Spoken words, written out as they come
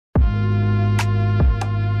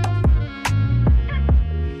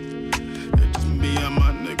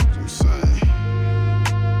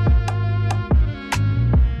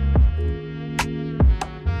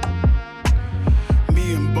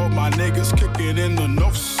it in the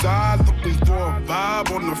north side, looking for a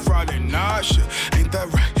vibe on the Friday night shit. Ain't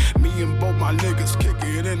that right? Me and both my niggas kick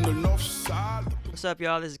it in the north side. What's up,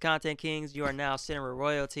 y'all? This is Content Kings. You are now sitting with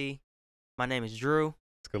royalty. My name is Drew.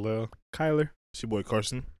 It's Khalil. Kyler. It's your boy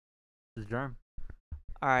Carson. This is Germ.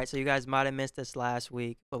 All right, so you guys might have missed us last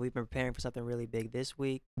week, but we've been preparing for something really big this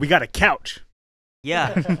week. We got a couch.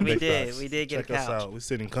 Yeah, we Big did. facts. We did get Check a couch. us out. We're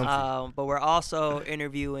sitting comfy. But we're also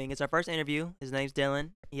interviewing. It's our first interview. His name's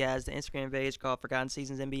Dylan. He has the Instagram page called Forgotten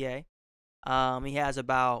Seasons NBA. He has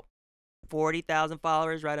about 40,000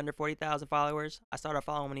 followers, right under 40,000 followers. I started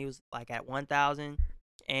following him when he was like at 1,000,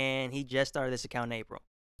 and he just started this account in April.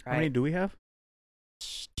 Right? How many do we have?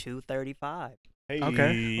 235. Hey.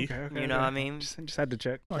 Okay. You know what I mean? Just had to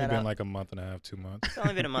check. Only Shout been out. like a month and a half, 2 months. It's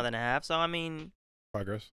only been a month and a half, so I mean,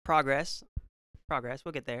 Progress. progress.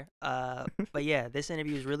 We'll get there. But yeah, this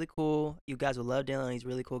interview is really cool. You guys will love Dylan. He's a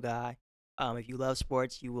really cool guy. If you love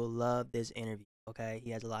sports, you will love this interview. Okay, he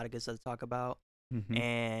has a lot of good stuff to talk about,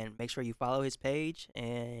 and make sure you follow his page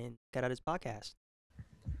and check out his podcast.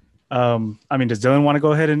 Does Dylan want to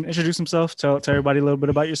go ahead and introduce himself? Tell everybody a little bit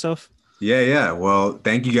about yourself. Yeah. Well,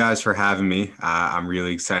 thank you guys for having me. I'm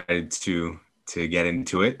really excited to get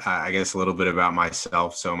into it. I guess a little bit about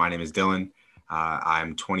myself. So my name is Dylan.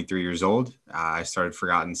 I'm 23 years old. I started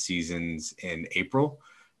Forgotten Seasons in April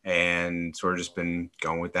and sort of just been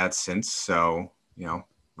going with that since. So,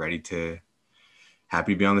 happy to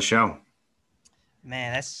be on the show.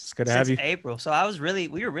 Man, that's good to have you. April. So we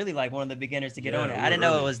were really like one of the beginners to get on it. I didn't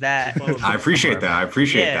know it was that. I appreciate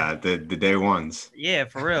that. The day ones. Yeah,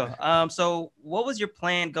 for real. So what was your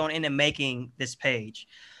plan going into making this page?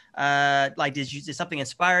 Did something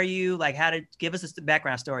inspire you? Like, give us the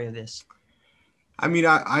background story of this? I mean,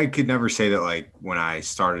 I could never say that like when I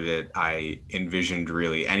started it, I envisioned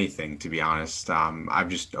really anything, to be honest. I've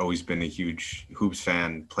just always been a huge hoops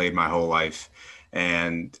fan, played my whole life.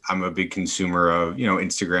 And I'm a big consumer of,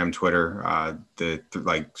 Instagram, Twitter, the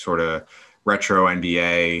sort of retro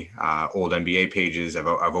NBA, old NBA pages. I've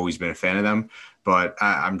always been a fan of them. But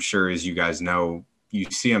I'm sure, as you guys know, you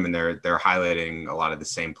see them and they're highlighting a lot of the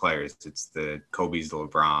same players. It's the Kobe's, the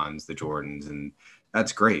LeBrons, the Jordans, and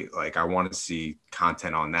that's great. Like, I want to see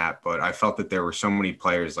content on that. But I felt that there were so many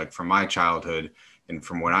players, like from my childhood and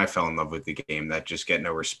from when I fell in love with the game, that just get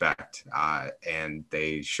no respect, and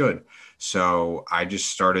they should. So I just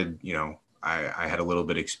started, I had a little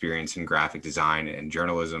bit of experience in graphic design and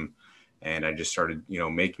journalism, and I just started,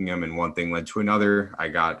 making them, and one thing led to another. I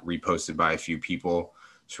got reposted by a few people,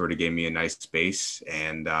 sort of gave me a nice space,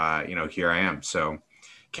 and, here I am. So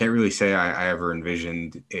can't really say I ever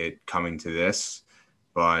envisioned it coming to this,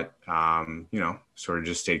 but, sort of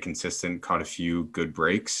just stayed consistent, caught a few good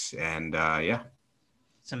breaks, and yeah.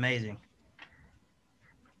 It's amazing.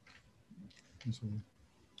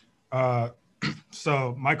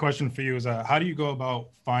 So my question for you is, how do you go about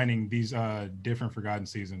finding these different Forgotten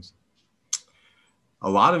Seasons? A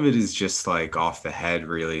lot of it is just like off the head,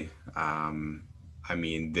 really. I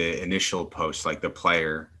mean, the initial post, like the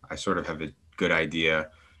player, I sort of have a good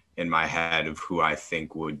idea in my head of who I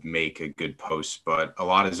think would make a good post, but a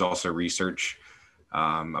lot is also research.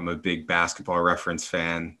 I'm a big Basketball Reference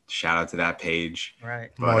fan. Shout out to that page. Right.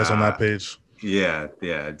 I'm always on that page. Yeah,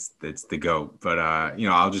 it's the GOAT. But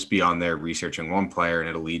I'll just be on there researching one player, and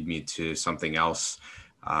it'll lead me to something else.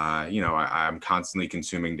 I'm constantly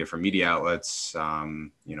consuming different media outlets. I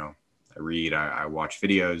read, I watch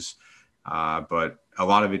videos, but a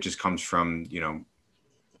lot of it just comes from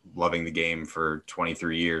loving the game for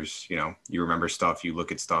 23 years. You remember stuff, you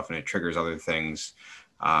look at stuff, and it triggers other things.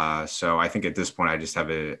 So I think at this point, I just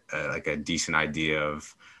have a decent idea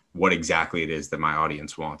of what exactly it is that my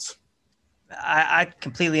audience wants. I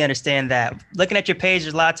completely understand that. Looking at your page,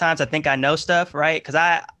 there's a lot of times I think I know stuff, right? Because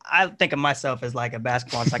I think of myself as like a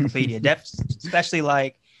basketball encyclopedia, especially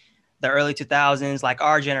like the early 2000s, like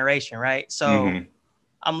our generation, right? So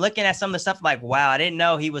I'm looking at some of the stuff like, wow, I didn't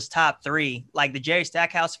know he was top 3. Like the Jerry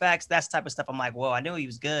Stackhouse facts, that's the type of stuff I'm like, whoa, I knew he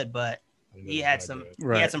was good, but he had some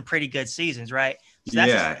pretty good seasons, right? So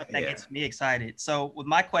that's just stuff that gets me excited. So what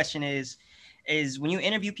my question is when you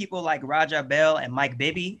interview people like Raja Bell and Mike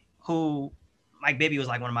Bibby, who Mike Bibby was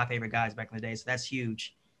like one of my favorite guys back in the day, so that's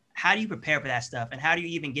huge. How do you prepare for that stuff, and how do you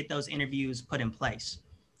even get those interviews put in place?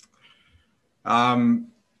 The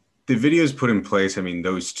videos put in place, I mean,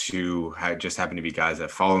 those two just happen to be guys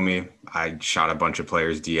that follow me. I shot a bunch of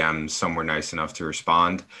players' DMs. Some were nice enough to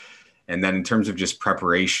respond. And then in terms of just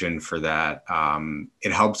preparation for that,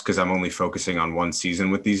 it helps because I'm only focusing on one season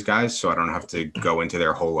with these guys, so I don't have to go into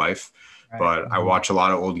their whole life. Right. But I watch a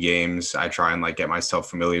lot of old games. I try and get myself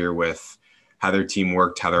familiar with how their team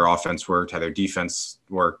worked, how their offense worked, how their defense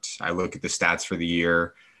worked. I look at the stats for the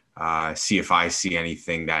year, see if I see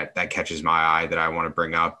anything that catches my eye that I want to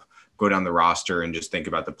bring up, go down the roster and just think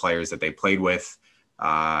about the players that they played with,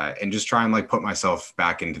 and just try and like put myself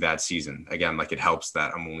back into that season. Again, like it helps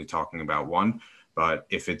that I'm only talking about one, but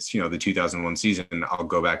if it's, the 2001 season, I'll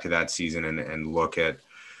go back to that season and look at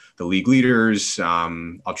the league leaders.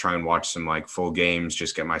 I'll try and watch some like full games,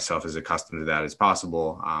 just get myself as accustomed to that as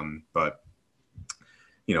possible. But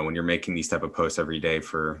when you're making these type of posts every day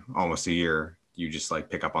for almost a year, you just like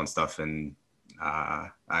pick up on stuff and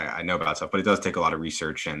I know about stuff, but it does take a lot of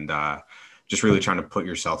research and just really trying to put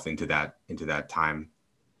yourself into that time.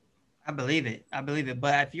 I believe it.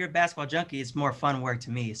 But if you're a basketball junkie, it's more fun work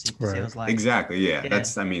to me. It feels like. Exactly. Yeah.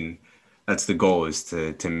 That's the goal, is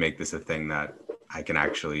to make this a thing that I can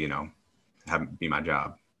actually, have be my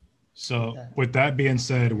job. So with that being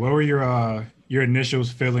said, what were your initial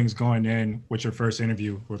feelings going in with your first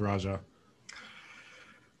interview with Raja?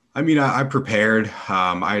 I mean, I prepared.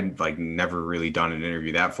 I'd like never really done an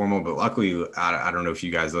interview that formal, but luckily, I don't know if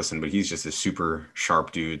you guys listen, but he's just a super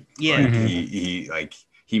sharp dude. Yeah. Like,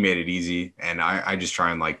 he made it easy, and I just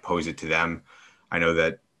try and like pose it to them. I know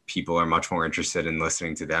that people are much more interested in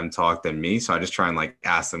listening to them talk than me, so I just try and like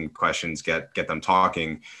ask them questions, get them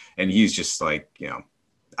talking, and he's just like,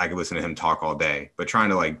 I could listen to him talk all day, but trying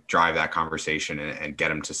to like drive that conversation and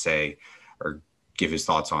get him to say or give his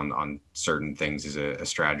thoughts on certain things is a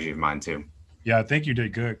strategy of mine too. Yeah, I think you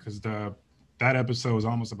did good because that episode was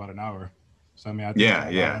almost about an hour. So I mean, I think I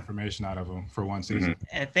got a lot of information out of him for one season. Mm-hmm.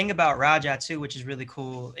 And the thing about Raja too, which is really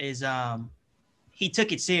cool, is he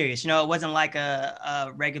took it serious. It wasn't like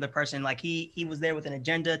a regular person. Like he was there with an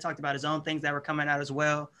agenda, talked about his own things that were coming out as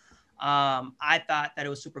well. I thought that it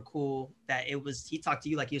was super cool that he talked to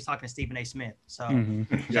you like he was talking to Stephen A. Smith. So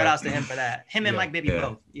shout outs to him for that. Him and Mike Bibby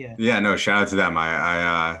both. Yeah. Yeah, no, shout out to them.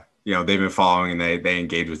 I they've been following and they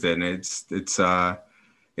engage with it, and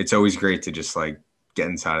it's always great to just like get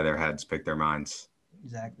inside of their heads, pick their minds.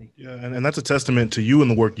 Exactly. Yeah, and that's a testament to you and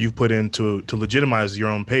the work you've put in to legitimize your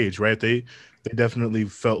own page, right? They definitely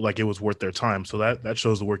felt like it was worth their time. So that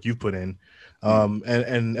shows the work you've put in.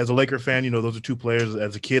 And as a Laker fan, those are two players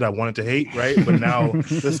as a kid I wanted to hate, right? But now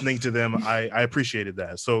listening to them, I appreciated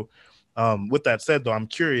that. So with that said, though, I'm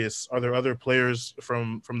curious, are there other players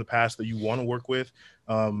from the past that you want to work with?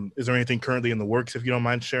 Is there anything currently in the works, if you don't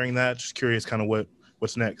mind sharing that? Just curious kind of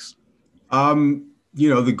what's next.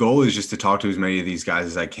 The goal is just to talk to as many of these guys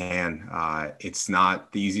as I can. It's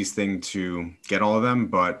not the easiest thing to get all of them,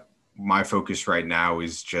 but my focus right now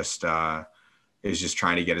is just trying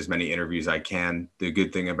to get as many interviews as I can. The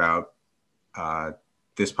good thing about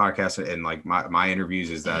this podcast and like my interviews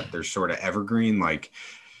is that they're sort of evergreen. Like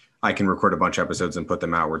I can record a bunch of episodes and put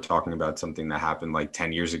them out. We're talking about something that happened like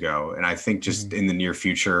 10 years ago. And I think just in the near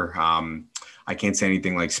future, I can't say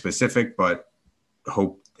anything like specific, but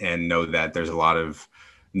hope and know that there's a lot of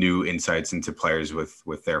new insights into players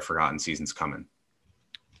with their forgotten seasons coming.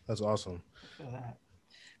 That's awesome.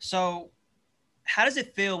 So how does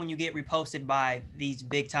it feel when you get reposted by these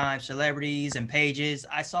big time celebrities and pages?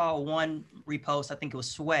 I saw one repost, I think it was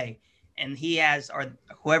Sway, and he has, or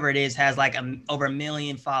whoever it is, has like over 1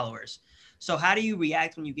 million followers. So how do you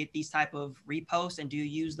react when you get these type of reposts, and do you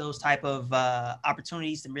use those type of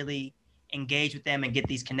opportunities to really engage with them and get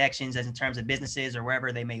these connections as in terms of businesses or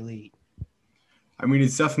wherever they may lead? I mean,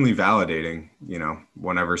 it's definitely validating,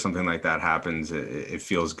 whenever something like that happens, it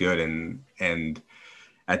feels good. And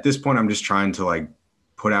at this point, I'm just trying to like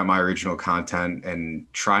put out my original content and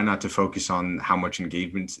try not to focus on how much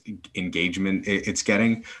engagement it's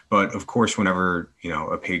getting. But of course, whenever,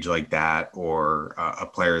 a page like that or a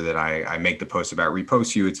player that I make the post about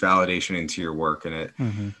reposts you, it's validation into your work. And it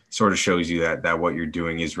sort of shows you that what you're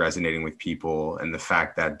doing is resonating with people. And the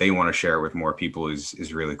fact that they want to share it with more people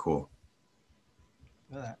is really cool.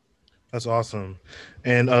 That's awesome.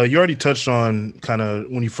 And you already touched on kind of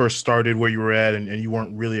when you first started where you were at and you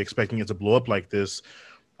weren't really expecting it to blow up like this.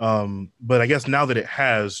 But I guess now that it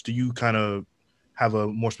has, do you kind of have a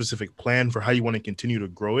more specific plan for how you want to continue to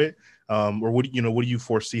grow it? Or what do you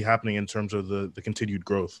foresee happening in terms of the continued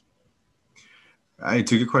growth?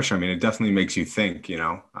 It's a good question. I mean, it definitely makes you think,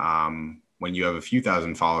 when you have a few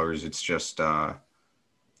thousand followers, it's just,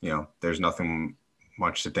 there's nothing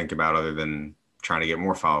much to think about other than trying to get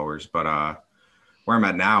more followers. But where I'm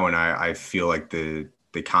at now, and I feel like the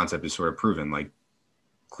concept is sort of proven. Like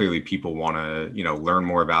clearly people want to learn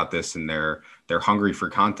more about this, and they're hungry for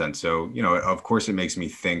content. So of course it makes me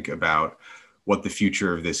think about what the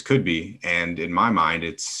future of this could be. And in my mind,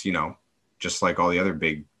 it's just like all the other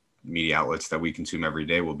big media outlets that we consume every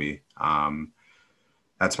day will be.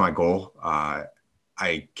 that's my goal.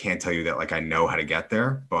 I can't tell you that like I know how to get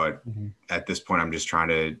there, but at this point, I'm just trying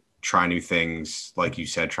to try new things. Like you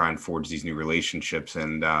said, try and forge these new relationships.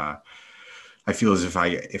 And I feel as if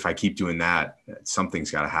I keep doing that,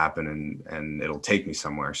 something's got to happen and it'll take me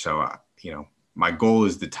somewhere. So, you know, my goal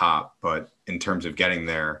is the top, but in terms of getting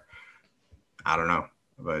there, I don't know,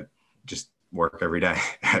 but just work every day.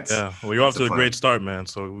 Well, you're off to a great start, man.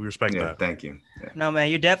 So we respect that. Thank you. Yeah. No, man,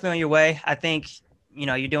 you're definitely on your way. I think, you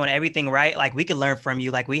know, you're doing everything right. Like we could learn from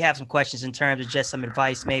you. Like we have some questions in terms of just some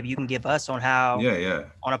advice maybe you can give us on how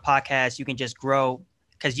on a podcast you can just grow.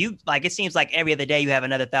 Because you like it seems like every other day you have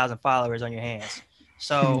another 1,000 followers on your hands.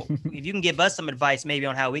 So if you can give us some advice maybe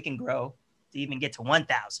on how we can grow to even get to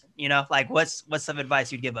 1,000, you know, like what's some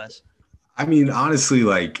advice you'd give us? I mean, honestly,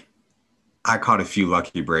 like I caught a few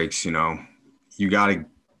lucky breaks, you know. You got to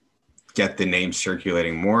get the name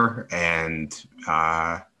circulating more. And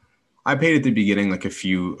I paid at the beginning like a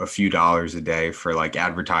few dollars a day for like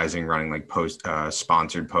advertising, running like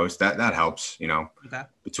sponsored posts. That helps, you know. Okay.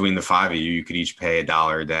 Between the 5 of you could each pay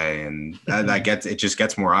 $1 a day, and that just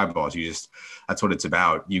gets more eyeballs. That's what it's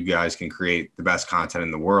about. You guys can create the best content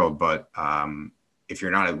in the world, but if you're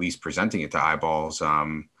not at least presenting it to eyeballs,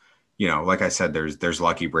 you know, like I said, there's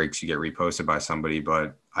lucky breaks. You get reposted by somebody,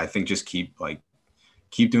 but I think just keep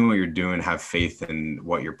doing what you're doing, have faith in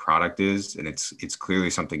what your product is. And it's clearly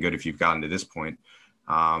something good if you've gotten to this point,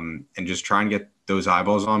 and just try and get those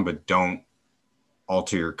eyeballs on, but don't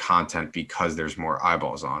alter your content because there's more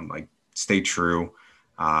eyeballs on. Like stay true,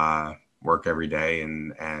 work every day,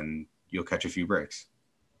 and you'll catch a few breaks.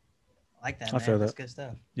 I like that, man. I feel that's good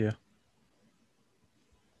stuff. Yeah.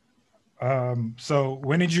 So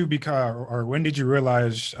when did you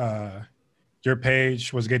realize your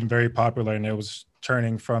page was getting very popular and it was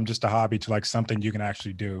turning from just a hobby to like something you can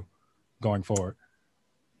actually do going forward?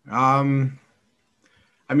 I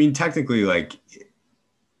mean, technically, like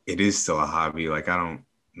it is still a hobby. Like I don't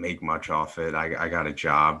make much off it. I got a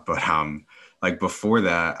job, but like before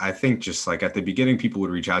that, I think just like at the beginning, people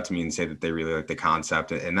would reach out to me and say that they really like the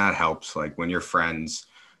concept, and that helps. Like when your friends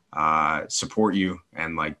support you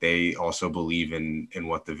and like they also believe in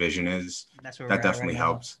what the vision is, that definitely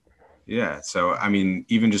helps. Yeah. So, I mean,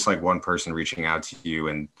 even just like one person reaching out to you,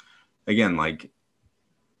 and again, like,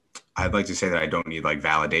 I'd like to say that I don't need like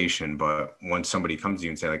validation, but once somebody comes to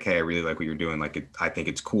you and say like, hey, I really like what you're doing, like, I think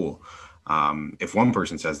it's cool. If one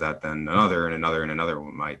person says that, then another and another and another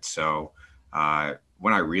one might. So,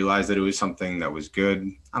 when I realized that it was something that was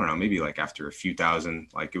good, I don't know, maybe like after a few thousand,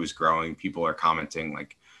 like it was growing, people are commenting,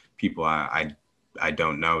 like people I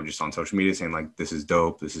don't know, just on social media saying like, this is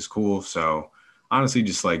dope, this is cool. So, honestly,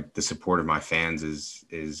 just like the support of my fans is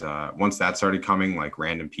once that started coming, like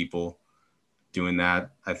random people doing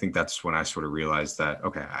that, I think that's when I sort of realized that,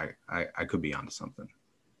 okay, I could be onto something.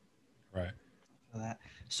 Right.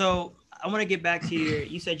 So I want to get back to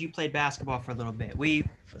you said you played basketball for a little bit. We've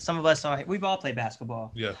all played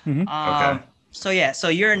basketball. Yeah. Okay. So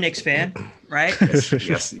you're a Knicks fan, right?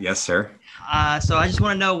 Yes, sir. So I just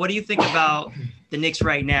want to know, what do you think about the Knicks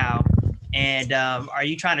right now? And are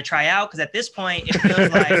you trying to try out? Because at this point, it feels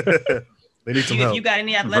like they need some help. If you got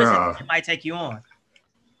any athleticism, it might take you on.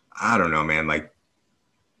 I don't know, man. Like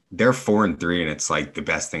they're 4-3, and it's like the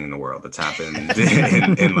best thing in the world that's happened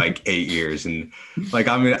in like 8 years. And like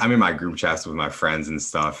I'm in my group chats with my friends and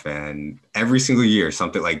stuff, and every single year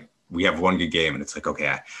something like we have one good game, and it's like,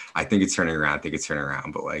 okay, I think it's turning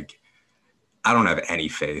around. But like I don't have any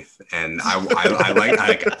faith, and I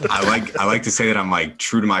like to say that I'm like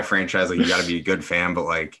true to my franchise. Like you got to be a good fan, but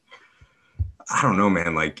like I don't know,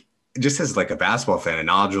 man. Like just as like a basketball fan, a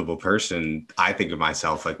knowledgeable person, I think of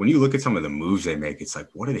myself like when you look at some of the moves they make, it's like,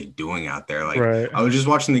 what are they doing out there? Like I was just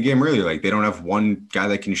watching the game earlier. Like they don't have one guy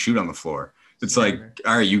that can shoot on the floor. It's like,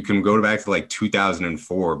 all right, you can go back to like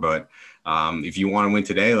 2004, but if you want to win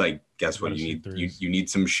today, like guess what? You need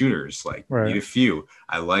some shooters. Like you need a few.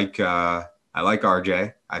 I like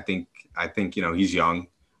RJ. I think, you know, he's young.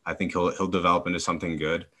 I think he'll develop into something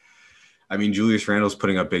good. I mean, Julius Randle's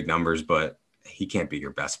putting up big numbers, but he can't be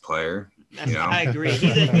your best player. You know? I agree.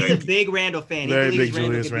 He's a big Randle fan. Very big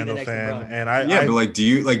Julius Randle fan. And but like, do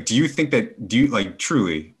you think that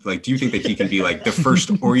he can be like the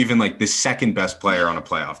first or even like the second best player on a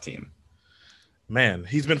playoff team? Man,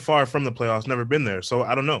 he's been far from the playoffs, never been there. So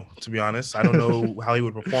I don't know, to be honest. I don't know how he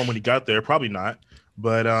would perform when he got there. Probably not.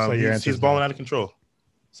 But he's balling out of control.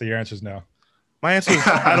 So your answer is no. My answer is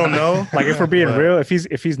I don't know. Like if we're being real, if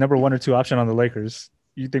he's number 1 or 2 option on the Lakers,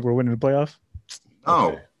 you think we're winning the playoff?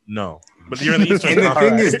 Oh no. But you're in the Eastern.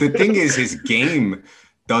 And the thing is, his game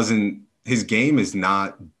doesn't his game is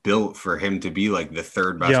not built for him to be like the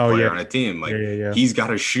third best player on a team. Like he's got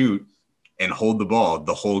to shoot and hold the ball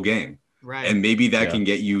the whole game. Right. And maybe that can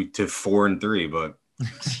get you to 4-3, but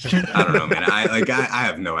I don't know, man. I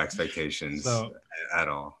have no expectations at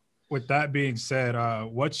all. With that being said,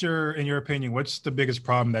 in your opinion, what's the biggest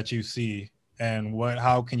problem that you see, and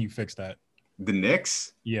how can you fix that? The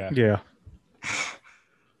Knicks? Yeah.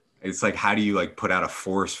 It's like, how do you like put out a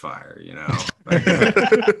forest fire? You know, like,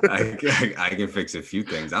 I can fix a few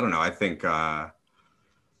things. I don't know. I think the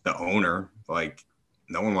owner, like,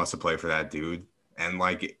 no one wants to play for that dude. And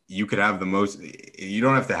like, you could have you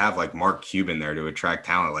don't have to have like Mark Cuban there to attract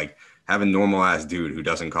talent. Like, have a normal ass dude who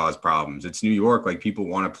doesn't cause problems. It's New York. Like, people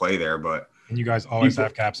want to play there, but. And you guys always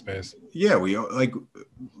have cap space. Yeah.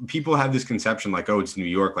 People have this conception like, oh, it's New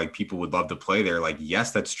York. Like, people would love to play there. Like,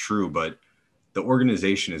 yes, that's true. But the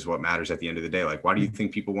organization is what matters at the end of the day. Like, why do you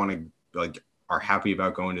think people want to, like, are happy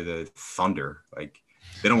about going to the Thunder? Like,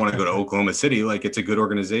 they don't want to go to Oklahoma City. Like, it's a good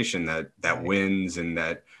organization that wins and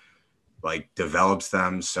that, like, develops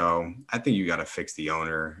them. So I think you got to fix the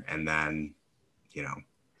owner, and then, you know,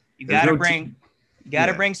 you got to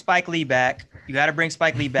bring Spike Lee back. You got to bring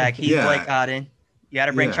Spike Lee back. He's Blake Cotton. You got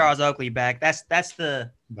to bring Charles Oakley back. That's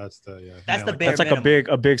the like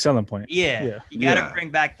a big selling point. Yeah. You got to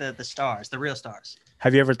bring back the stars, the real stars.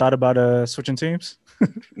 Have you ever thought about switching teams?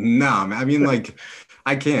 No, I mean, like,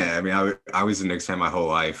 I can't. I mean, I was a Knicks fan my whole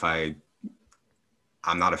life. I'm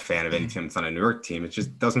not a fan of any team that's on a New York team. It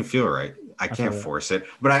just doesn't feel right. I can't force it.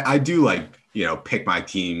 But I do, like, you know, pick my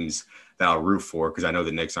teams that I'll root for, because I know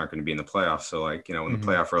the Knicks aren't going to be in the playoffs. So, like, you know, when the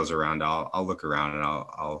playoff rolls around, I'll look around and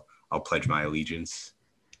I'll pledge my allegiance.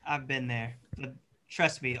 I've been there. But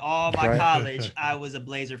trust me, all my college, I was a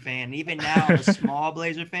Blazer fan. And even now, I'm a small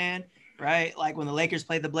Blazer fan, right? Like, when the Lakers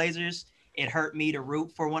played the Blazers, it hurt me to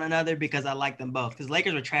root for one another because I like them both. Because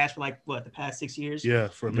Lakers were trash for, like, what, the past 6 years? Yeah,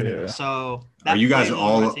 for a minute. So are you guys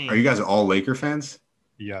all Laker fans?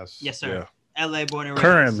 Yes, sir. Yeah. LA born and raised.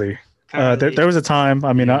 Currently. There was a time.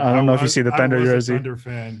 I mean, I don't know if you see the Thunder jersey. I was a Thunder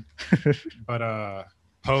fan, but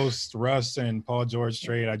post Russ and Paul George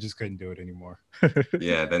trade, I just couldn't do it anymore.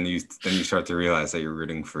 Yeah, then you start to realize that you're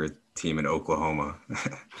rooting for a team in Oklahoma.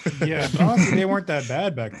 Yeah, but honestly, they weren't that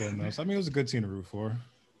bad back then, though. So, I mean, it was a good team to root for,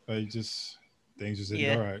 but things just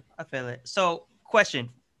didn't go right. I feel it. So, question: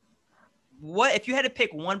 what if you had to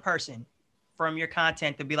pick one person from your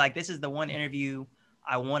content to be like, this is the one interview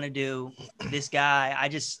I want to do, this guy,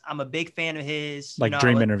 I'm a big fan of his. Like,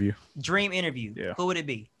 dream interview. Dream interview. Yeah. Who would it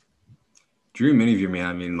be? Dream interview, man.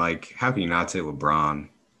 I mean, like, how can you not say LeBron?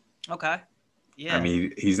 Okay. Yeah. I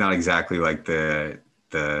mean, he's not exactly like the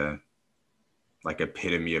like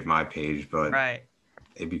epitome of my page, but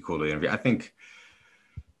it'd be cool to interview. I think,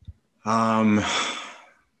 I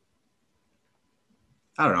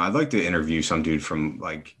don't know. I'd like to interview some dude from,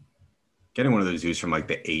 like, getting one of those dudes from, like,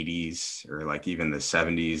 the 80s or, like, even the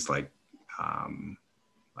 70s, like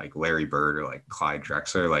Larry Bird or, like, Clyde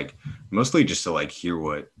Drexler, like, mostly just to, like, hear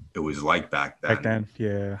what it was like back then.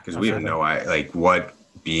 Yeah. Because we have no idea, like, what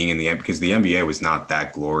being in the – because the NBA was not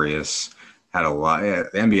that glorious. Had a lot – the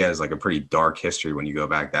NBA has, like, a pretty dark history when you go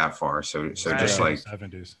back that far. So just, like –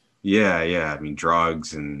 70s. Yeah. I mean,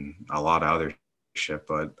 drugs and a lot of other shit.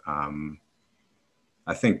 But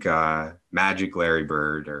I think Magic, Larry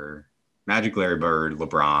Bird,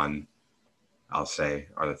 LeBron, I'll say,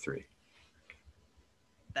 are the three.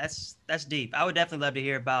 That's deep. I would definitely love to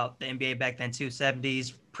hear about the NBA back then too,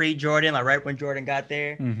 70s, pre-Jordan, like right when Jordan got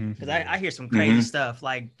there. Because I hear some crazy stuff,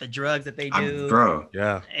 like the drugs that they do. Bro.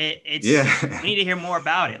 Yeah. We need to hear more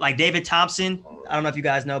about it. Like David Thompson, I don't know if you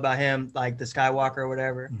guys know about him, like the Skywalker or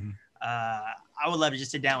whatever. I would love to just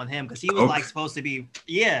sit down with him because he was like supposed to be,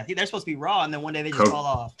 they're supposed to be raw, and then one day they just fall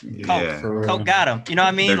off. Coke got him. You know what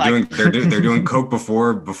I mean? They're doing Coke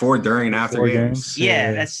before, during, and after games.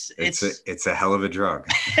 Yeah, it's a hell of a drug.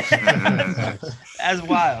 That's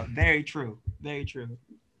wild. Very true. Very true.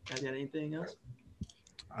 Guys got anything else?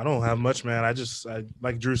 I don't have much, man. I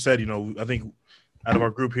like Drew said, you know, I think out of our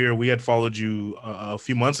group here, we had followed you a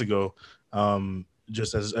few months ago.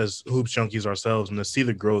 Just as hoops junkies ourselves, and to see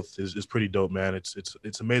the growth is pretty dope, man.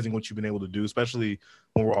 It's amazing what you've been able to do, especially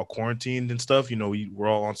when we're all quarantined and stuff. You know, we're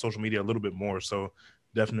all on social media a little bit more, so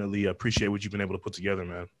definitely appreciate what you've been able to put together,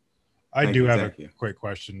 man. I do have a quick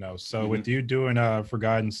question though. So with you doing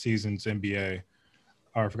Forgotten NBA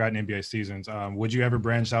seasons, would you ever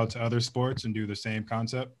branch out to other sports and do the same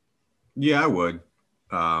concept? Yeah, I would,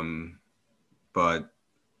 but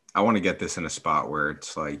I want to get this in a spot where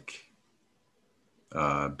it's like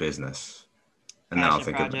business, and then I'll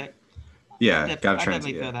think of it. Yeah, got to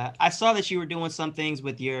translate. Feel that. I saw that you were doing some things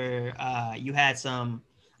with your you had some,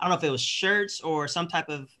 I don't know if it was shirts or some type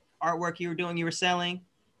of artwork you were selling.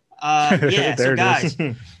 Yeah, so guys,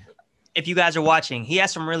 if you guys are watching, he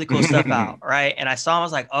has some really cool stuff out, right? And I saw him, I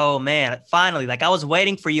was like, oh man, finally. Like I was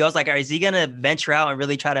waiting for you. I was like, is he gonna venture out and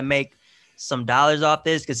really try to make some dollars off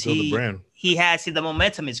this? Because the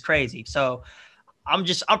momentum is crazy. So I'm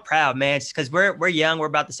proud, man, because we're young, we're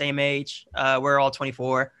about the same age. We're all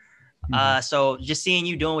 24. So just seeing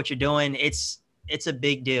you doing what you're doing, it's a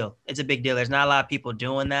big deal. It's a big deal. There's not a lot of people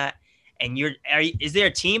doing that. And is there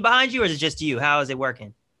a team behind you, or is it just you? How is it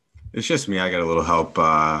working? It's just me. I got a little help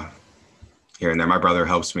here and there. My brother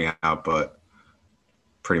helps me out, but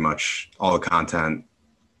pretty much all the content,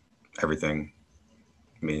 everything,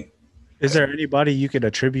 me. Is there anybody you could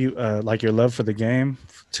attribute like your love for the game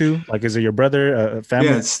to? Like, is it your brother, a family?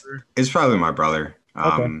 Yeah, it's probably my brother.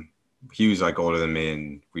 Okay. He was like older than me,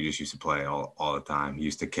 and we just used to play all the time. He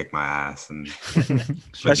used to kick my ass, and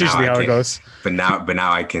that's usually how it goes. But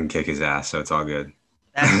now I can kick his ass, so it's all good.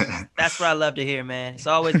 That's what I love to hear, man. It's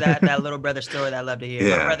always that little brother story that I love to hear.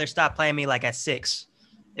 Yeah. My brother stopped playing me like at 6.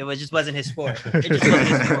 It just wasn't his sport. It just wasn't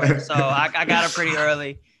his sport. So I got him pretty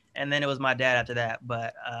early, and then it was my dad after that.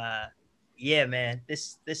 But yeah, man,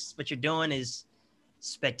 this what you're doing is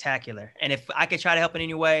spectacular. And if I could try to help in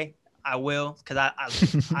any way, I will, because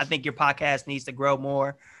I think your podcast needs to grow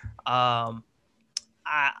more. I'll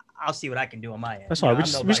see what I can do on my end. That's all. We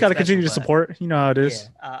just got to continue to support. You know how it is.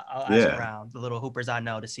 Yeah, I'll ask around the little hoopers I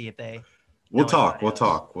know to see if they. We'll talk.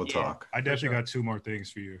 talk. I definitely got 2 more things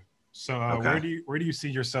for you. So where do you see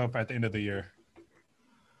yourself at the end of the year?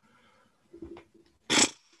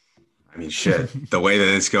 I mean, shit. The way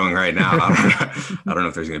that it's going right now, I don't know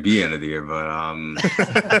if there's going to be end of the year, but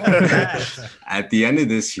at the end of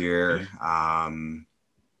this year, I'd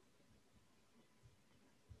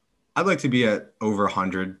like to be at over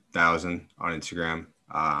 100,000 on Instagram.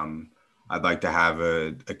 I'd like to have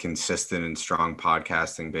a consistent and strong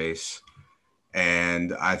podcasting base,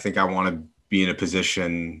 and I think I want to be in a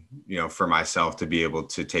position, for myself to be able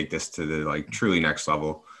to take this to the truly next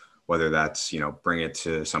level. Whether that's, bring it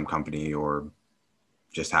to some company or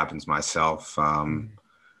just happens myself.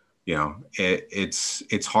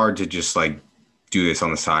 It's hard to just do this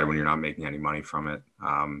on the side when you're not making any money from it.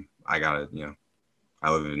 I gotta,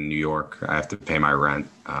 I live in New York. I have to pay my rent.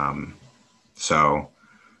 So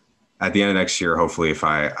at the end of next year, hopefully if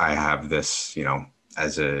I have this,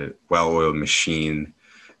 as a well-oiled machine,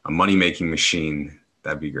 a money-making machine,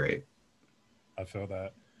 that'd be great. I feel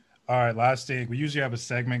that. All right, last thing. We usually have a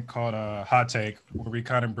segment called Hot Take, where we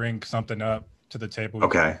kind of bring something up to the table.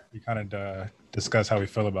 Okay. We kind of discuss how we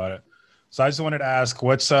feel about it. So I just wanted to ask,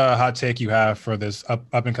 what's a hot take you have for this up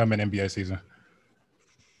and coming NBA season?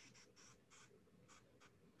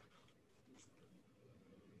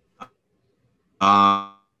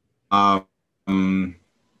 I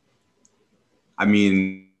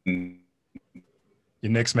mean,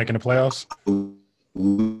 your Knicks making the playoffs?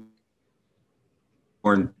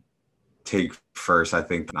 Or take first, I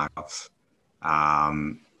think, the knockoffs.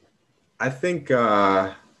 I think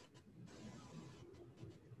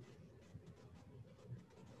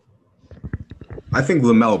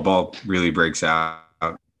LaMelo Ball really breaks out.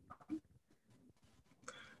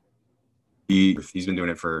 He's been doing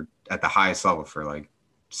it at the highest level for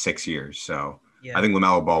 6 years. So yeah. I think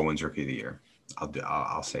LaMelo Ball wins Rookie of the Year.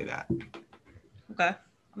 I'll say that. Okay,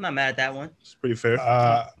 I'm not mad at that one. It's pretty fair.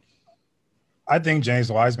 I think James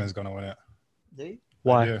Wiseman is going to win it. Do you?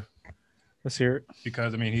 Why? Yeah. Let's hear it.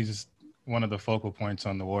 Because, he's one of the focal points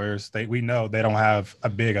on the Warriors. We know they don't have a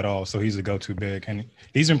big at all, so he's a go-to big. And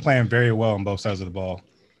he's been playing very well on both sides of the ball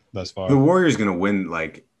thus far. The Warriors going to win,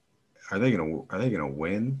 are they going to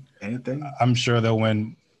win anything? I'm sure they'll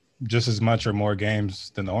win just as much or more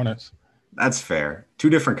games than the Hornets. That's fair. 2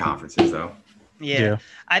 different conferences, though. Yeah.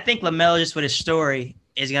 I think LaMelo, just with his story,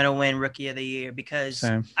 is going to win Rookie of the Year because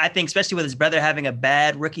I think, especially with his brother having a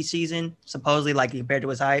bad rookie season, supposedly compared to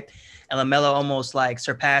his hype, and LaMelo almost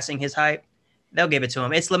surpassing his hype, they'll give it to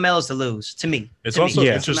him. It's LaMelo's to lose, to me. It's also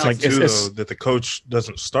interesting too, though, that the coach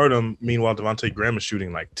doesn't start him. Meanwhile, Devontae Graham is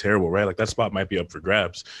shooting terrible, right? That spot might be up for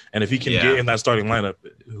grabs. And if he can get in that starting lineup,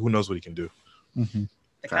 who knows what he can do? Mm-hmm.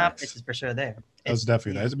 The confidence is for sure there. That's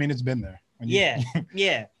definitely there. It's been there.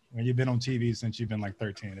 Yeah. When you've been on TV since you've been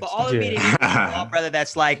 13. But all of it is a brother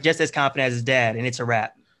that's just as confident as his dad, and it's a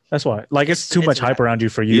wrap. That's why. It's too much hype around you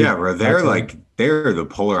for you. Yeah, bro. They're the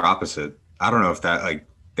polar opposite. I don't know if that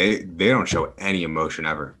they don't show any emotion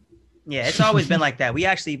ever. Yeah, it's always been like that. We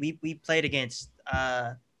actually we played against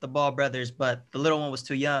the Ball brothers, but the little one was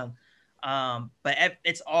too young. But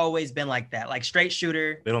it's always been like that. Like straight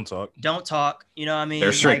shooter. They don't talk. Don't talk. You know what I mean?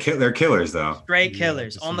 They're straight. They're killers, though. Straight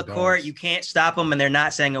killers on the court. You can't stop them, and they're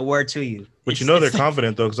not saying a word to you. But they're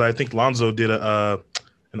confident though, because I think Lonzo did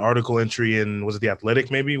an article entry in, was it The Athletic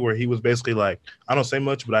maybe, where he was basically like, I don't say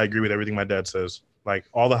much, but I agree with everything my dad says. Like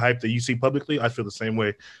all the hype that you see publicly, I feel the same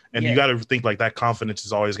way. And you got to think like that confidence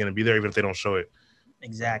is always going to be there, even if they don't show it.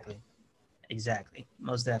 Exactly.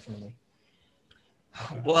 Most definitely.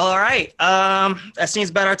 Well, all right. That seems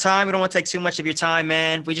about our time. We don't want to take too much of your time,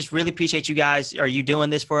 man. We just really appreciate you guys. Are you doing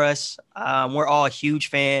this for us? We're all huge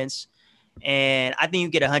fans. And I think you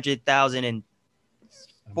get 100,000 in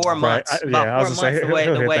 4 months. About 4 months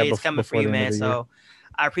the way it's coming for you, man. So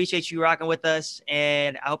I appreciate you rocking with us,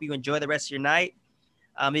 and I hope you enjoy the rest of your night.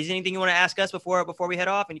 Is there anything you want to ask us before we head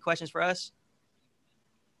off? Any questions for us?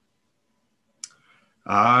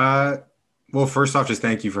 Well, first off, just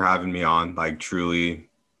thank you for having me on. Like, truly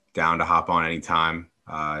down to hop on anytime.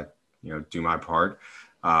 Do my part.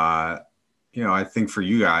 I think for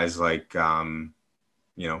you guys, like,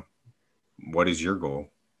 what is your goal?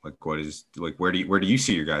 Like, where do you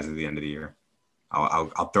see your guys at the end of the year?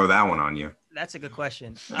 I'll throw that one on you. That's a good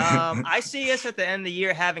question. I see us at the end of the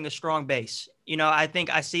year having a strong base. I think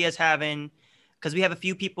I see us having, because we have a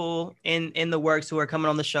few people in the works who are coming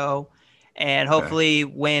on the show, and hopefully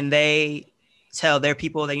when they tell their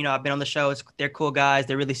people that, I've been on the show, they're cool guys,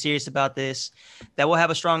 they're really serious about this, that we'll have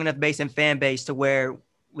a strong enough base and fan base to where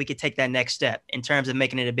we could take that next step in terms of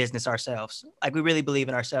making it a business ourselves. Like, we really believe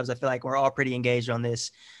in ourselves. I feel like we're all pretty engaged on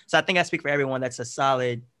this. So I think I speak for everyone. That's a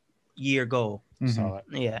solid year goal. Solid.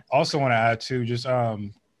 Yeah. Also want to add too, just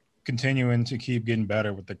continuing to keep getting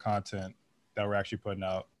better with the content that we're actually putting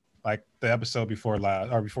out. Like the episode before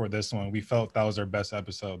this one, we felt that was our best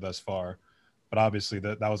episode thus far. But obviously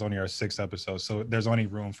that was only our 6th episode, so there's only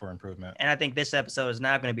room for improvement. And I think this episode is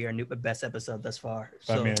now going to be our best episode thus far.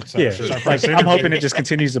 So. I mean, I'm hoping it just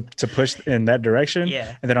continues to push in that direction.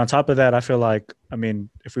 Yeah. And then on top of that, I feel like,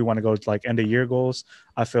 if we want to go to like end of year goals,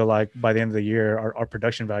 I feel like by the end of the year, our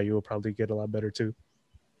production value will probably get a lot better too.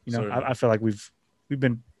 I feel like we've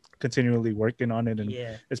been continually working on it, and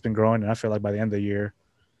it's been growing. And I feel like by the end of the year.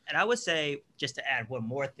 And I would say, just to add one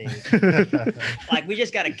more thing, like we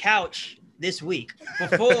just got a couch this week.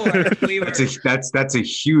 Before we were, that's a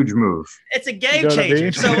huge move. It's a game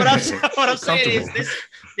changer. So what I'm saying is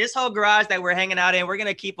this whole garage that we're hanging out in, we're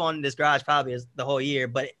gonna keep on this garage probably as the whole year,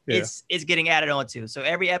 but it's getting added on to. So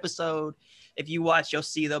every episode, if you watch, you'll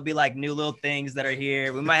see there'll be like new little things that are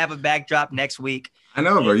here. We might have a backdrop next week. I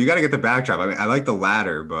know, bro. You got to get the backdrop. I mean, I like the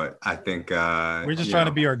ladder, but I think we're just trying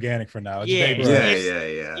to be organic for now. Yeah.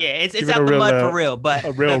 It's out the mud for real. But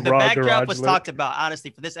the backdrop was talked about.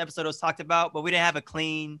 Honestly, for this episode, it was talked about, but we didn't have a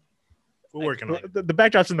clean. We're working on it. The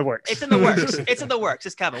backdrop's in the works. It's in the works. It's in the works.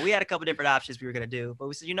 It's coming. We had a couple different options we were gonna do, but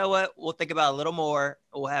we said, you know what? We'll think about it a little more.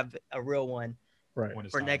 We'll have a real one. Right.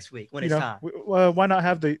 For next week when it's time. Why not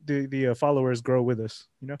have the followers grow with us?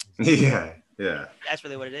 Yeah. That's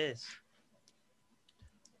really what it is.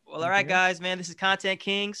 Well, all right, guys, man. This is Content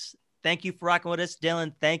Kings. Thank you for rocking with us,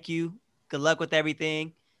 Dylan. Thank you. Good luck with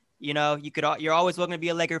everything. You're always welcome to be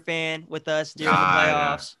a Laker fan with us during the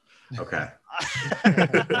playoffs. Yeah. Okay.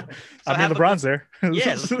 LeBron's there.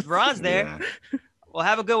 Yeah, LeBron's there. Yeah. Well,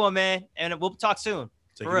 have a good one, man, and we'll talk soon.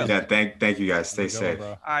 For real. Yeah. Thank you, guys. Stay safe.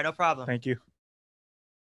 All right, no problem. Thank you.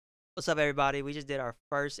 What's up, everybody? We just did our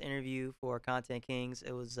first interview for Content Kings.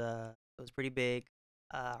 It was pretty big.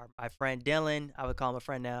 My friend Dylan, I would call him a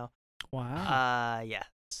friend now. Wow. Yeah,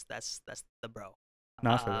 that's the bro.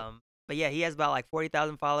 Not for that. But yeah, he has about like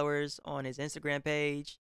 40,000 followers on his Instagram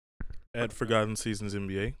page. At Forgotten Seasons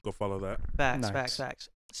NBA. Go follow that. Facts.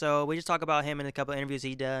 So we just talk about him in a couple of interviews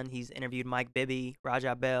he's done. He's interviewed Mike Bibby,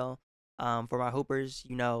 Raja Bell. For my Hoopers,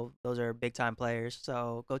 those are big time players.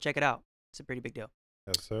 So go check it out. It's a pretty big deal.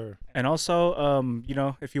 Yes, sir. And also,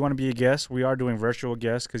 if you want to be a guest, we are doing virtual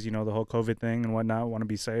guests because, the whole COVID thing and whatnot, want to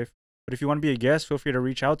be safe. But if you want to be a guest, feel free to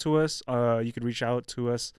reach out to us. You could reach out to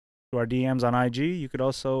us through our DMs on IG. You could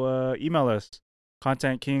also email us,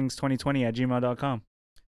 contentkings2020@gmail.com.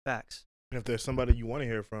 Facts. And if there's somebody you want to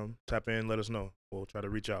hear from, tap in, let us know. We'll try to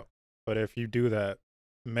reach out. But if you do that,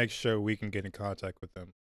 make sure we can get in contact with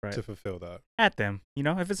them. Right. To fulfill that. At them.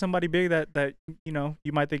 If it's somebody big that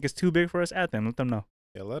you might think is too big for us, at them. Let them know.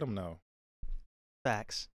 Yeah, let them know.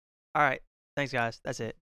 Facts. All right. Thanks, guys. That's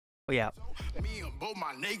it. We out. Me and both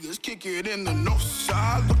my niggas kick it in the north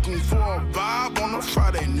side, looking for a vibe on a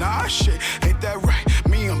Friday night. Shit, ain't that right?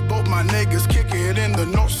 Me and both my niggas kick it in the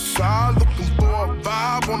north side, looking for a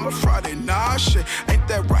vibe on a Friday night. Shit, ain't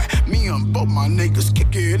that right? Me and both my niggas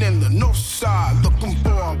kick it in the north side, looking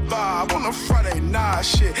for a vibe on a Friday night.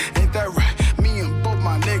 Shit.